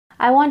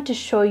I want to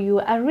show you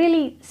a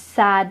really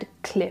sad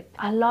clip.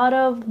 A lot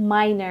of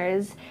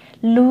miners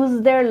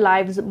lose their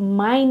lives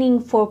mining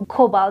for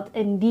cobalt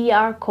in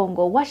DR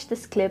Congo. Watch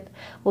this clip.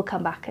 We'll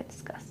come back and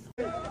discuss.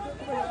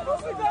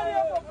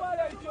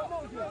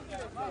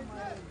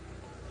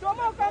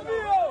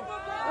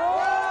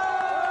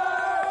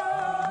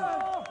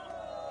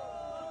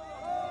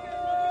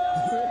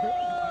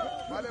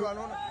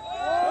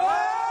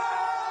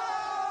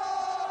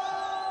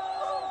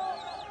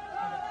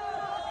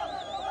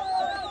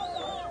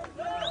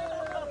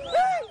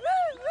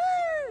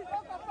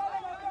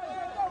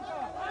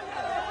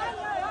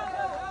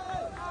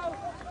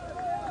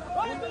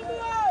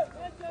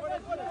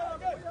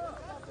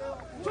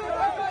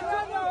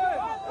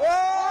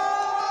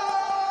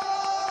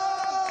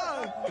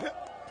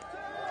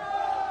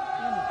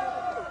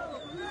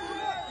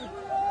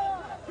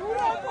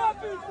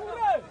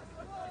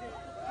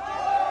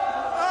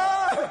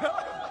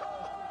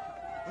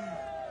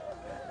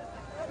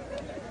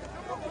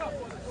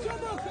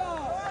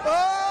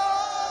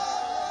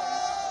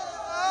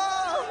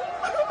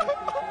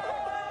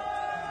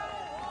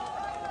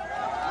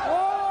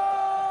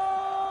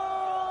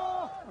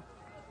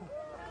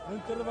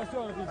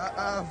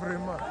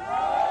 Vraiment.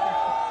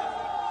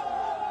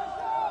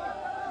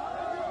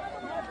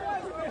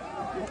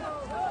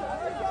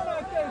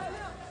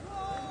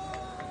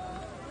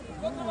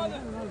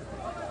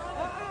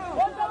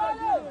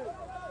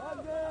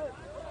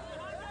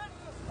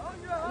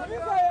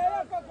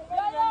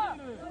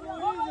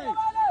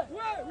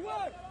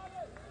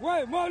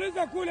 Ouais,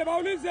 waulize kule,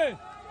 waulize.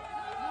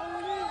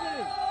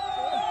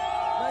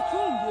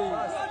 Wachunge.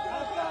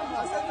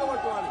 Asante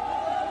watu wale.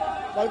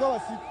 Walikuwa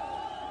wasiku.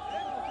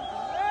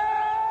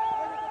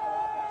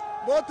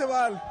 Wote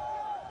wale.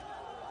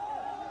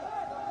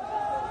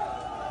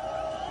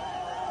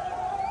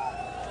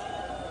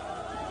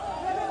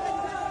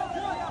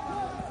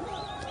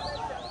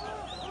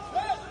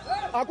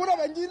 Hakuna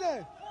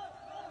wengine.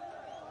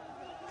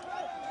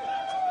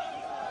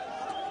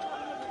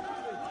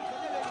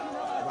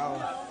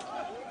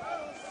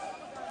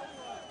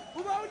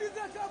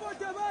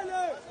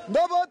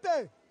 Ndo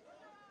vote.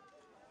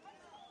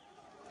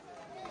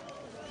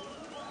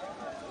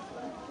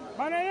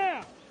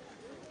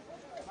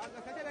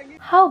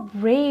 How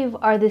brave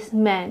are these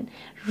men,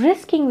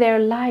 risking their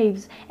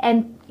lives,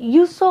 and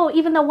you saw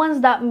even the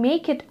ones that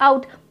make it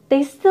out,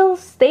 they still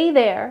stay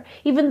there,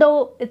 even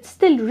though it's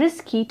still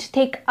risky to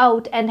take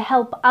out and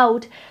help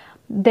out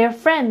their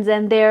friends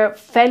and their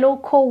fellow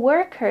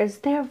co-workers.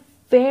 They're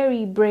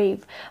very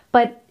brave,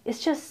 but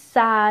it's just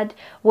sad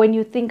when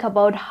you think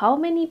about how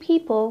many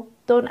people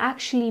don't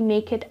actually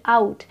make it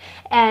out.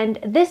 And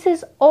this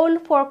is all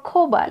for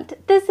cobalt.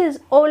 This is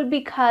all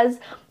because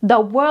the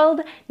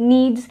world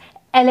needs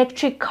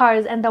electric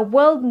cars and the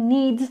world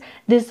needs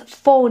these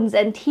phones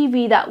and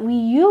TV that we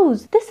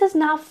use. This is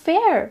not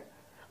fair.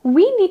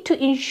 We need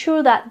to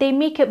ensure that they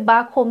make it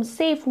back home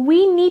safe.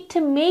 We need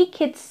to make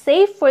it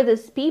safe for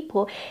these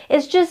people.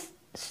 It's just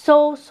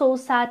so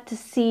sad to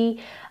see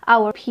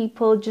our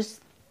people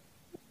just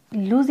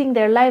losing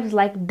their lives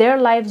like their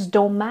lives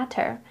don't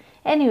matter.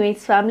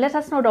 Anyways, fam, let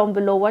us know down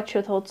below what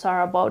your thoughts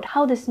are about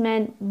how this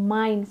man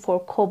mine for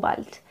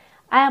cobalt.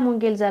 I am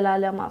Ungil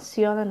Zalalam. I'll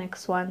see you on the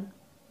next one.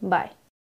 Bye.